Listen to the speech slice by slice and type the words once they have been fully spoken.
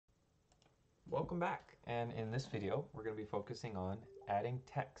Welcome back, and in this video we're going to be focusing on adding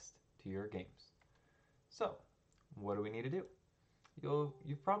text to your games. So, what do we need to do?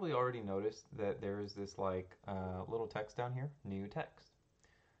 You've probably already noticed that there is this little text down here, new text.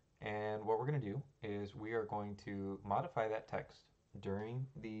 And what we're going to do is we are going to modify that text during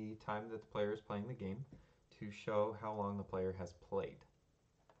the time that the player is playing the game to show how long the player has played.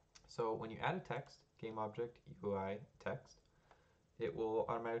 So when you add a text, game object UI text, it will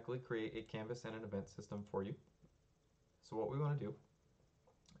automatically create a canvas and an event system for you. So what we want to do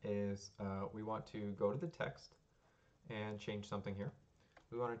is we want to go to the text and change something here.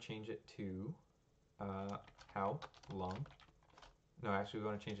 We want to change it to how long. No, actually we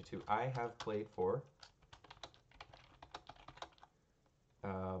want to change it to I have played for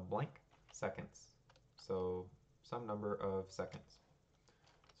blank seconds. So some number of seconds.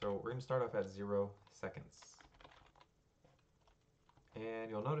 So we're going to start off at 0 seconds.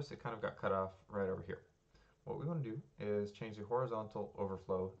 And you'll notice it kind of got cut off right over here. What we want to do is change the horizontal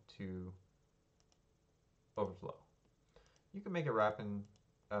overflow to overflow. You can make it wrap and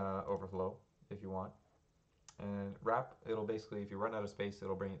overflow if you want. And wrap, it'll basically, if you run out of space,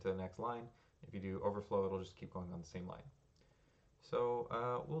 it'll bring it to the next line. If you do overflow, it'll just keep going on the same line. So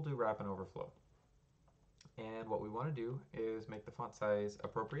we'll do wrap and overflow. And what we want to do is make the font size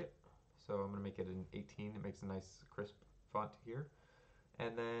appropriate. So I'm going to make it an 18. It makes a nice crisp font here.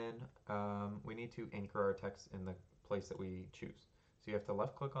 And then we need to anchor our text in the place that we choose. So you have to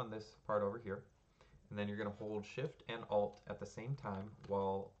left click on this part over here, and then you're going to hold Shift and Alt at the same time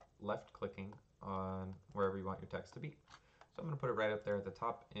while left clicking on wherever you want your text to be. So I'm going to put it right up there at the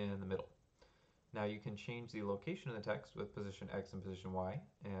top in the middle. Now you can change the location of the text with position X and position Y,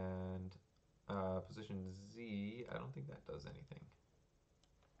 and position Z, I don't think that does anything.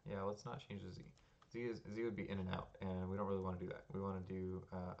 Yeah, let's not change the Z. Z would be in and out, and we don't really want to do that. We want to do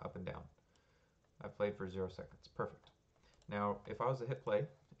up and down. I've played for 0 seconds. Perfect. Now, if I was to hit play,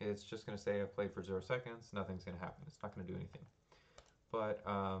 it's just going to say I've played for 0 seconds. Nothing's going to happen. It's not going to do anything. But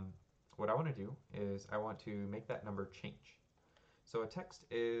what I want to do is I want to make that number change. So a text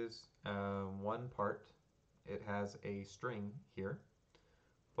is one part. It has a string here.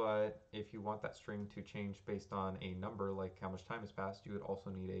 But if you want that string to change based on a number, like how much time has passed, you would also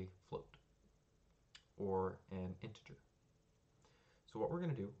need a float or an integer. So what we're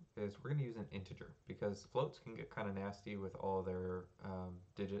going to do is we're going to use an integer because floats can get kind of nasty with all their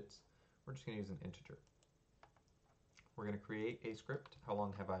digits. We're just going to use an integer. We're going to create a script, how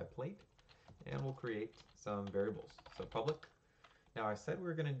long have I played, and we'll create some variables. So public. Now I said we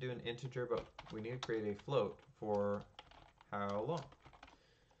were going to do an integer, but we need to create a float for how long.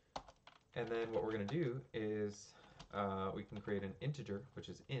 And then what we're going to do is we can create an integer, which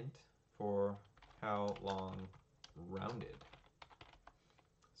is int, for how long rounded.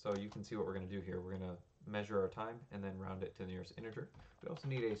 So you can see what we're going to do here. We're going to measure our time and then round it to the nearest integer. We also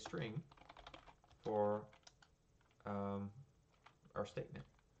need a string for our statement.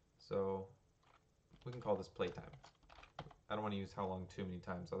 So we can call this playtime. I don't want to use how long too many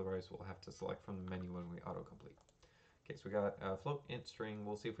times, otherwise we'll have to select from the menu when we autocomplete. Okay, so we got float, int, string.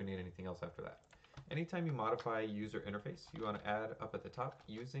 We'll see if we need anything else after that. Anytime you modify user interface, you want to add up at the top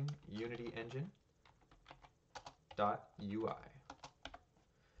using Unity Engine .ui,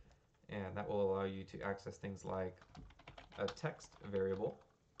 and that will allow you to access things like a text variable,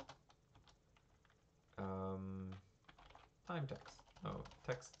 time text,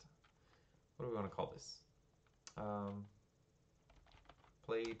 text, what do we want to call this?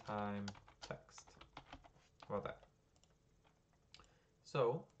 Playtime text. How about that?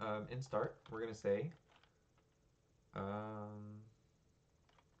 So in start, we're going to say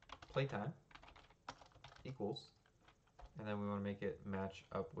playtime equals, and then we want to make it match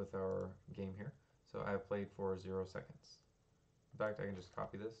up with our game here. So I have played for 0 seconds. In fact, I can just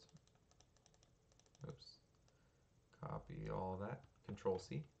copy this. Oops. Copy all that. Control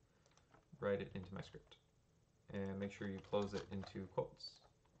C. Write it into my script. And make sure you close it into quotes.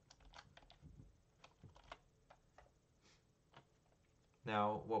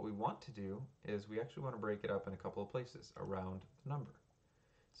 Now, what we want to do is we actually want to break it up in a couple of places around the number.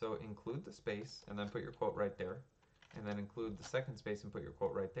 So include the space and then put your quote right there. And then include the second space and put your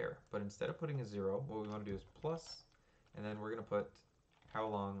quote right there. But instead of putting a 0, what we want to do is plus, and then we're going to put how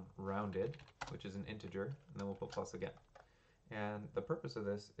long rounded, which is an integer, and then we'll put plus again. And the purpose of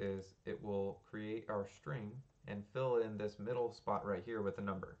this is it will create our string and fill in this middle spot right here with a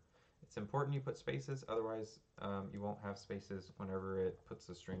number. It's important you put spaces, otherwise you won't have spaces whenever it puts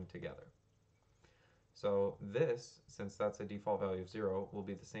the string together. So this, since that's a default value of 0, will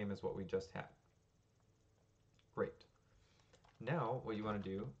be the same as what we just had. Great. Now what you want to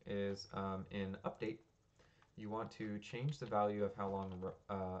do is in update, you want to change the value of how long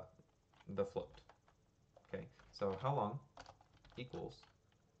the float. Okay, so how long equals,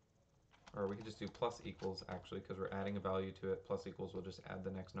 or we could just do plus equals actually because we're adding a value to it. Plus equals, we'll just add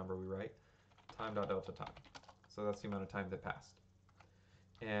the next number we write, time.delta time. So that's the amount of time that passed.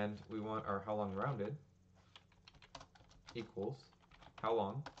 And we want our how long rounded equals how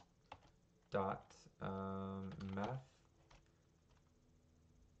long dot math.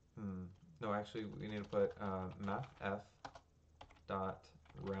 No, actually we need to put mathf dot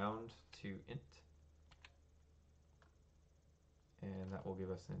round to int, and that will give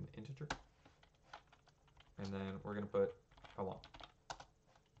us an integer. And then we're going to put how long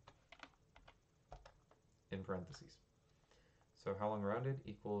in parentheses. So how long rounded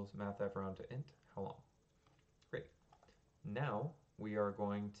equals mathf round to int how long. Great. Now we are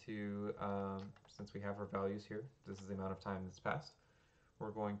going to, since we have our values here, this is the amount of time that's passed, we're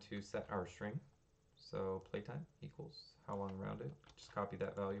going to set our string. So playtime equals how long rounded, just copy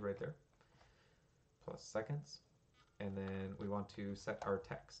that value right there, plus seconds. And then we want to set our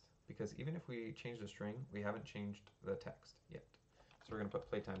text, because even if we change the string, we haven't changed the text yet. So we're going to put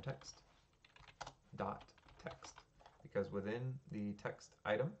playtime text dot text, because within the text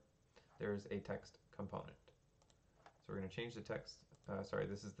item, there's a text component. So we're going to change the text, sorry,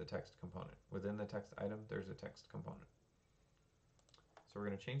 this is the text component. Within the text item, there's a text component. So we're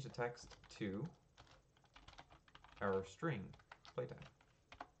going to change the text to our string playtime.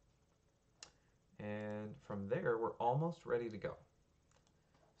 And from there, we're almost ready to go.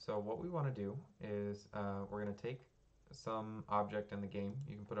 So what we want to do is we're going to take some object in the game.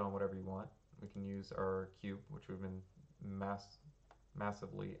 You can put it on whatever you want. We can use our cube, which we've been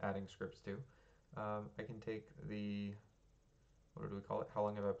massively adding scripts to. I can take the, what do we call it? How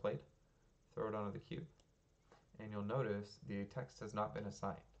long have I played? Throw it onto the cube. And you'll notice the text has not been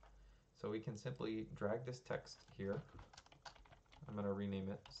assigned. So we can simply drag this text here. I'm going to rename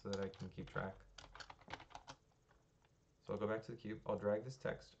it so that I can keep track. So I'll go back to the cube. I'll drag this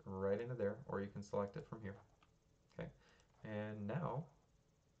text right into there, or you can select it from here. Okay. And now,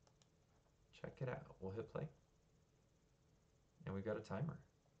 check it out. We'll hit play. And we've got a timer.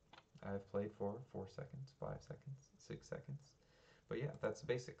 I've played for 4 seconds, 5 seconds, 6 seconds. But yeah, that's the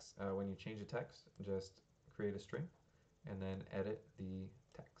basics. When you change a text, just create a string and then edit the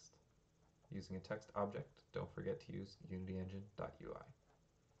text using a text object. Don't forget to use unityengine.ui.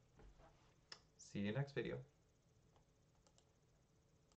 See you next video.